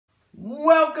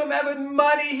Welcome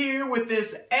everybody here with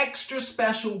this extra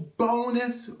special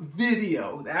bonus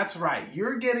video. That's right,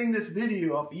 you're getting this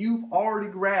video if you've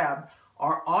already grabbed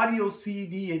our audio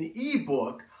CD and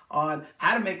ebook on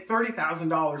how to make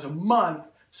 $30,000 a month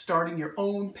starting your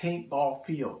own paintball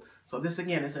field. So this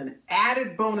again is an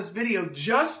added bonus video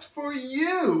just for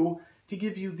you to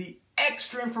give you the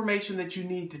extra information that you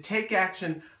need to take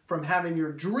action from having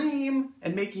your dream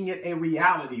and making it a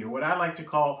reality, or what I like to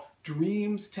call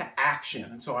dreams to action.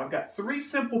 And so I've got 3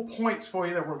 simple points for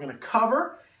you that we're going to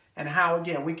cover, and how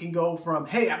again we can go from,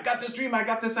 hey, I've got this dream, I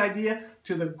got this idea,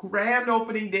 to the grand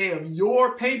opening day of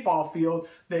your paintball field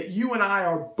that you and I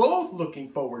are both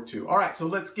looking forward to. All right, so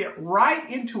let's get right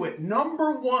into it.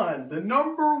 Number 1, the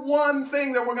number 1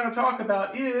 thing that we're going to talk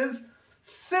about is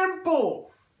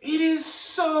simple. It is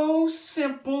so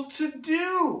simple to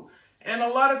do. And a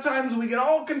lot of times we get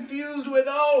all confused with,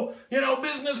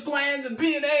 business plans and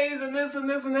P&As and this and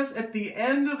this and this. At the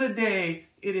end of the day,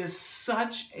 it is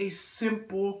such a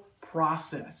simple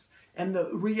process. And the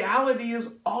reality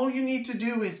is all you need to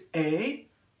do is A,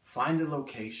 find a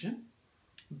location,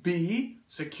 B,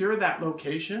 secure that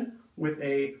location with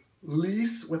a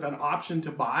lease with an option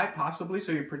to buy, possibly,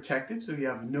 so you're protected, so you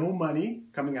have no money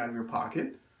coming out of your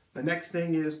pocket. The next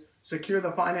thing is secure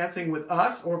the financing with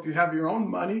us, or if you have your own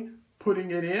money,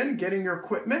 putting it in, getting your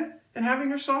equipment, and having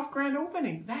your soft grand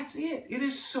opening. That's it. It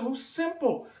is so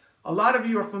simple. A lot of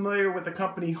you are familiar with the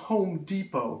company Home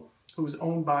Depot, who was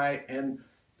owned by and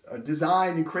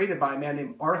designed and created by a man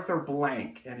named Arthur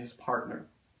Blank and his partner.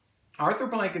 Arthur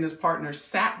Blank and his partner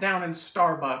sat down in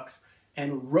Starbucks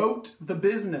and wrote the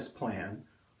business plan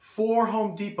for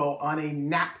Home Depot on a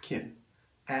napkin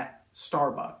at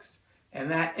Starbucks. And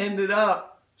that ended up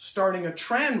starting a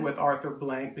trend with Arthur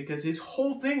Blank, because his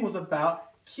whole thing was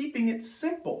about keeping it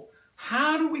simple.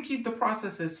 How do we keep the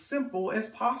process as simple as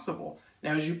possible?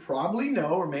 Now, as you probably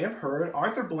know or may have heard,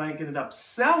 Arthur Blank ended up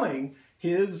selling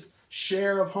his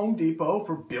share of Home Depot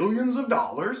for billions of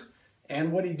dollars.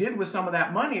 And what he did with some of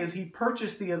that money is he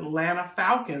purchased the Atlanta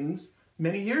Falcons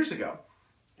many years ago.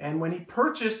 And when he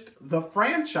purchased the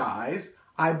franchise,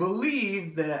 I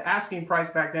believe the asking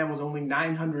price back then was only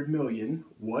 $900 million.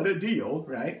 What a deal,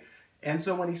 right? And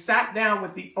so when he sat down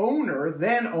with the owner,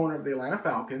 then owner of the Atlanta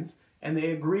Falcons, and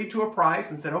they agreed to a price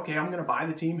and said, okay, I'm going to buy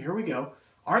the team, here we go.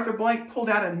 Arthur Blank pulled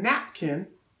out a napkin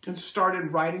and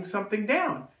started writing something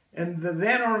down. And the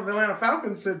then owner of the Atlanta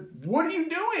Falcons said, what are you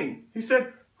doing? He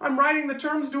said, I'm writing the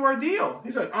terms to our deal. He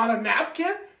said, on a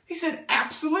napkin? He said,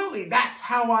 absolutely, that's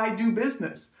how I do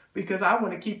business, because I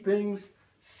want to keep things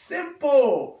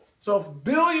simple. So if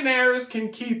billionaires can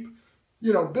keep,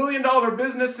 billion-dollar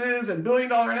businesses and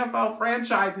billion-dollar NFL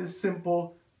franchises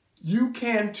simple, you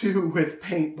can too with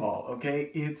paintball, okay?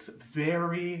 It's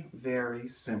very, very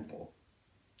simple.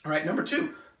 All right, number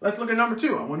 2. Let's look at number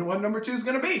 2. I wonder what number 2 is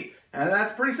going to be. And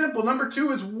that's pretty simple. Number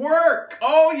 2 is work.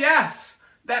 Oh, yes,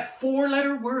 that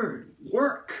 4-letter word,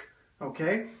 work,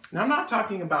 okay? Now, I'm not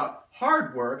talking about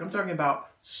hard work. I'm talking about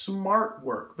smart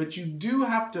work, but you do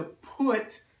have to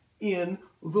put in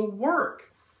the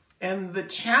work. And the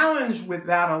challenge with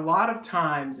that a lot of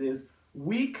times is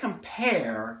we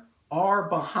compare our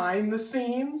behind the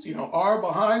scenes,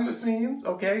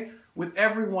 okay, with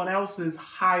everyone else's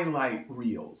highlight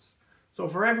reels. So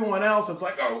for everyone else, it's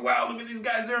like, oh, wow, look at these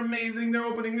guys, they're amazing, they're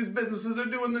opening these businesses, they're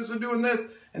doing this, they're doing this.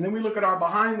 And then we look at our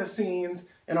behind the scenes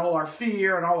and all our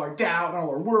fear and all our doubt and all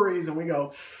our worries, and we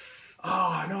go, oh,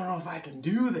 I don't know if I can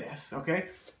do this, okay?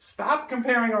 Stop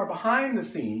comparing our behind the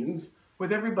scenes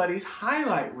with everybody's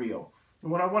highlight reel.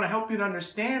 And what I want to help you to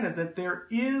understand is that there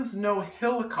is no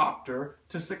helicopter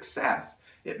to success.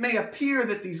 It may appear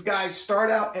that these guys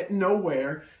start out at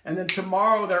nowhere and then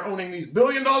tomorrow they're owning these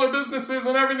billion-dollar businesses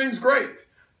and everything's great,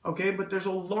 okay? But there's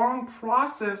a long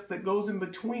process that goes in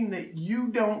between that you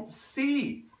don't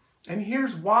see. And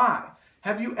here's why.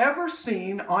 Have you ever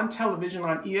seen on television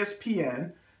on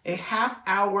ESPN a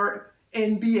half-hour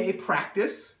NBA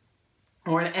practice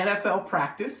or an NFL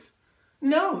practice?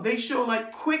 No, they show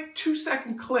like quick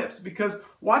 2-second clips, because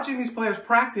watching these players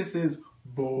practice is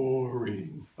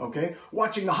boring, okay?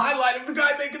 Watching the highlight of the guy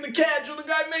making the catch or the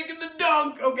guy making the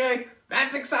dunk, okay?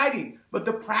 That's exciting, but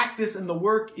the practice and the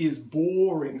work is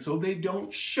boring, so they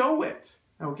don't show it,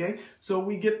 okay? So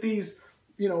we get these,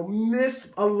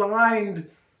 misaligned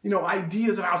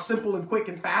ideas of how simple and quick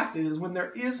and fast it is when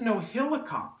there is no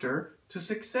helicopter to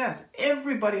success.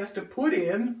 Everybody has to put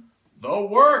in the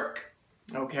work,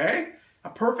 okay? A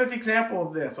perfect example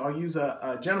of this, I'll use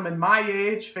a gentleman my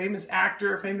age, famous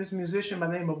actor, famous musician by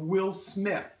the name of Will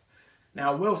Smith.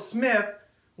 Now, Will Smith,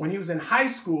 when he was in high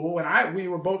school, we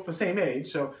were both the same age,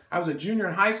 so I was a junior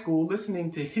in high school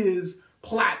listening to his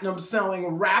platinum selling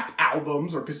rap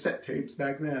albums or cassette tapes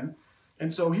back then.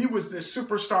 And so he was this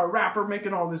superstar rapper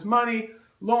making all this money.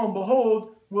 Lo and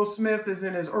behold, Will Smith is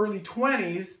in his early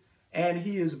 20s and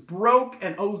he is broke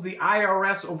and owes the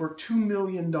IRS over $2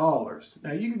 million.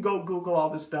 Now you can go Google all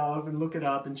this stuff and look it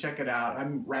up and check it out.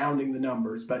 I'm rounding the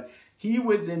numbers, but he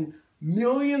was in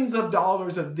millions of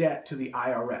dollars of debt to the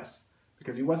IRS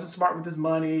because he wasn't smart with his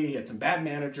money, he had some bad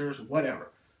managers,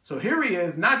 whatever. So here he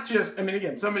is, not just, I mean,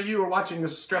 again, some of you are watching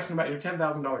this stressing about your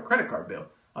 $10,000 credit card bill.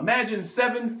 Imagine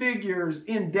 7 figures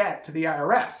in debt to the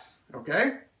IRS,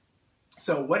 okay?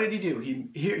 So what did he do?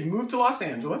 He moved to Los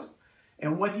Angeles,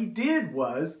 and what he did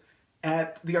was,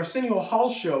 at the Arsenio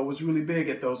Hall show was really big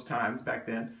at those times back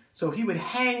then, so he would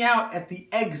hang out at the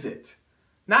exit,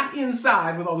 not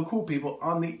inside with all the cool people,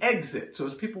 on the exit. So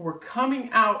as people were coming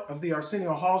out of the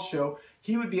Arsenio Hall show,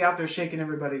 he would be out there shaking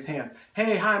everybody's hands.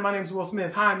 Hey, hi, my name's Will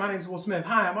Smith. Hi, my name's Will Smith.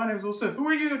 Hi, my name's Will Smith. Who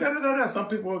are you? Da, da, da, da. Some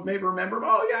people would maybe remember,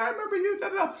 oh yeah, I remember you. Da,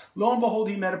 da, da. Lo and behold,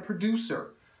 he met a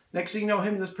producer. Next thing you know,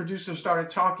 him and this producer started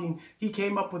talking. He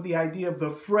came up with the idea of the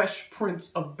Fresh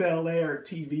Prince of Bel-Air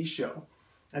TV show.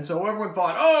 And so everyone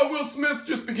thought, oh, Will Smith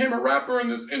just became a rapper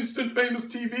and this instant famous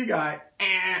TV guy.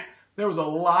 There was a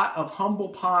lot of humble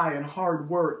pie and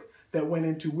hard work that went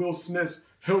into Will Smith's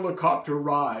helicopter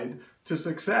ride to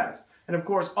success. And of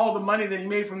course, all the money that he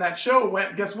made from that show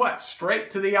went, guess what?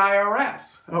 Straight to the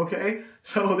IRS, okay?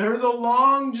 So there's a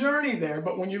long journey there,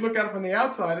 but when you look at it from the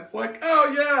outside, it's like,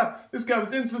 oh yeah, this guy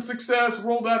was instant success,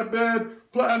 rolled out of bed,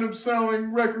 platinum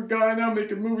selling, record guy, now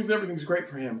making movies, everything's great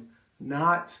for him.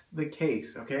 Not the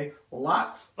case, okay?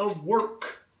 Lots of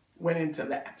work went into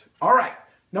that. All right,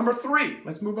 number 3.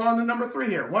 Let's move on to number 3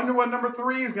 here. Wonder what number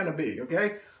 3 is gonna be,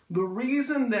 okay? The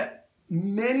reason that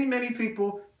many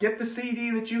people get the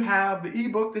CD that you have, the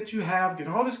ebook that you have, get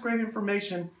all this great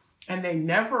information, and they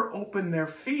never open their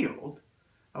field,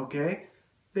 okay?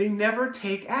 They never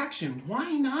take action.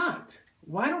 Why not?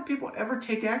 Why don't people ever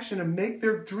take action and make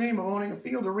their dream of owning a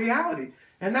field a reality?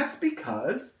 And that's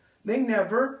because they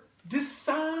never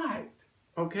decide,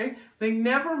 okay? They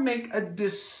never make a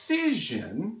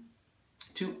decision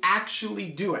to actually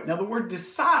do it. Now, the word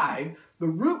decide, the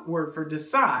root word for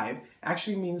decide,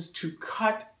 actually means to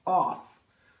cut off.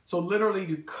 So literally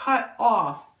to cut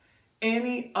off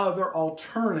any other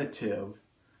alternative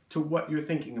to what you're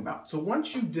thinking about. So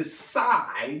once you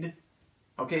decide,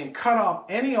 okay, and cut off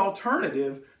any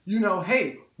alternative, you know,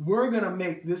 hey, we're going to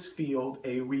make this field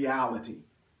a reality,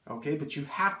 okay? But you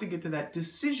have to get to that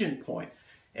decision point.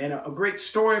 And a great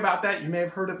story about that, you may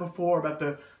have heard it before,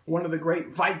 about one of the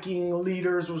great Viking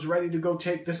leaders was ready to go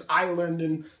take this island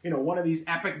in, one of these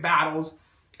epic battles.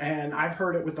 And I've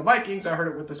heard it with the Vikings, I heard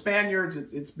it with the Spaniards,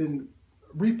 it's been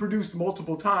reproduced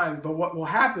multiple times. But what will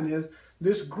happen is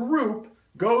this group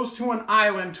goes to an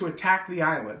island to attack the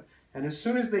island. And as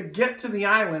soon as they get to the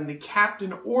island, the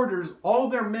captain orders all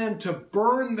their men to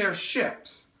burn their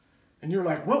ships. And you're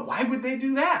like, well, why would they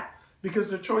do that? Because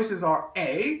the choices are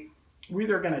A, we're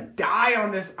either going to die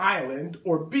on this island,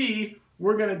 or B,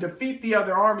 we're going to defeat the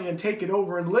other army and take it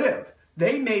over and live.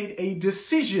 They made a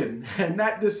decision, and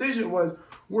that decision was,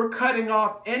 we're cutting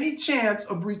off any chance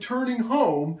of returning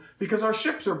home because our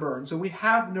ships are burned, so we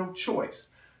have no choice.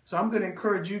 So I'm going to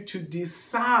encourage you to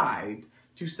decide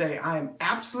to say, I am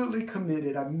absolutely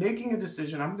committed, I'm making a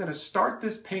decision, I'm going to start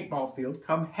this paintball field,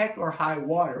 come heck or high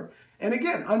water. And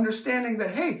again, understanding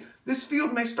that, hey, this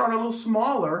field may start a little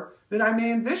smaller than I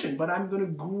may envision, but I'm going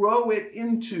to grow it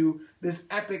into this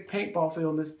epic paintball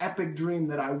field, this epic dream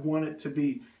that I want it to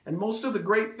be. And most of the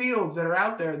great fields that are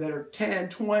out there that are 10,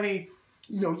 20,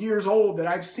 years old that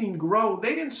I've seen grow,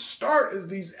 they didn't start as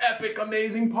these epic,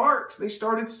 amazing parks. They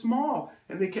started small,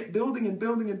 and they kept building and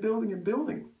building and building and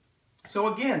building.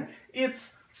 So again,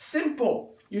 it's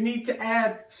simple. You need to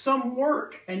add some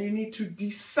work, and you need to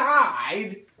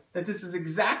decide that this is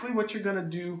exactly what you're going to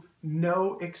do.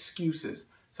 No excuses.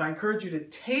 So I encourage you to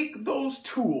take those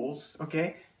tools,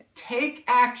 okay? Take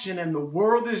action, and the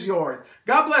world is yours.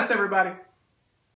 God bless everybody.